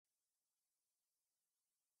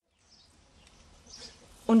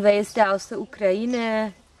Und wer ist der aus der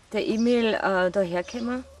Ukraine, der Emil, da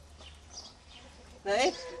hergekommen?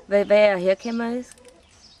 Nein. Wer er hergekommen ist?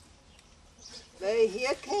 Wer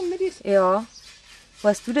hergekommen ist? Ja.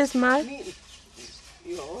 Weißt du das mal?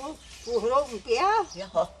 Ja, von Rotenberg. Ja.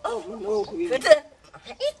 Aber noch wie. Bitte.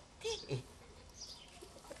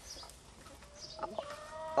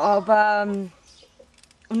 Aber,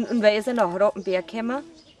 und wer ist er nach Rottenberg gekommen?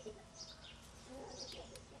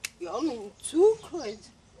 Ja, mit dem Zug halt.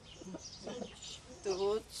 Da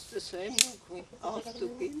hat es das einmal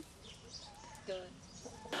aufgegeben.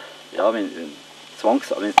 Ja, wenn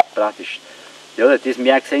praktisch, ja, das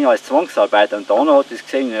mehr gesehen als Zwangsarbeit und dann hat es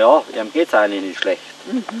gesehen, ja, ihm geht es eigentlich nicht schlecht.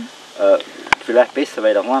 Vielleicht besser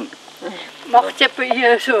weil daheim. Macht ja bei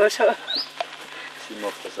ihr so. Sie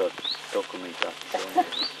macht also Dokumentarfilm.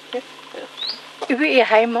 Über ihre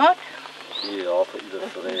Heimat? Ja,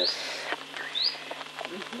 über das.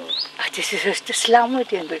 Ach, das ist das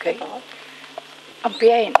Lammerdindel, gell? Am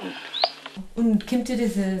Bayern. Und kommt dir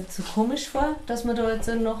das so komisch vor, dass man da jetzt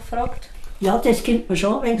so nachfragt? Ja, das kommt mir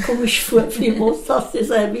schon ein komisch vor. Ich muss das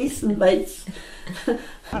auch wissen, weil es.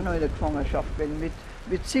 Ich habe noch in der Gefangenschaft bin, mit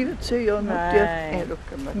 17 Jahren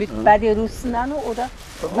Bei den Russen auch noch, oder?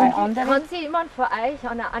 Bei anderen? Kann sich jemand von euch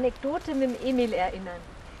an eine Anekdote mit dem Emil erinnern?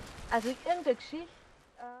 Also irgendeine Geschichte?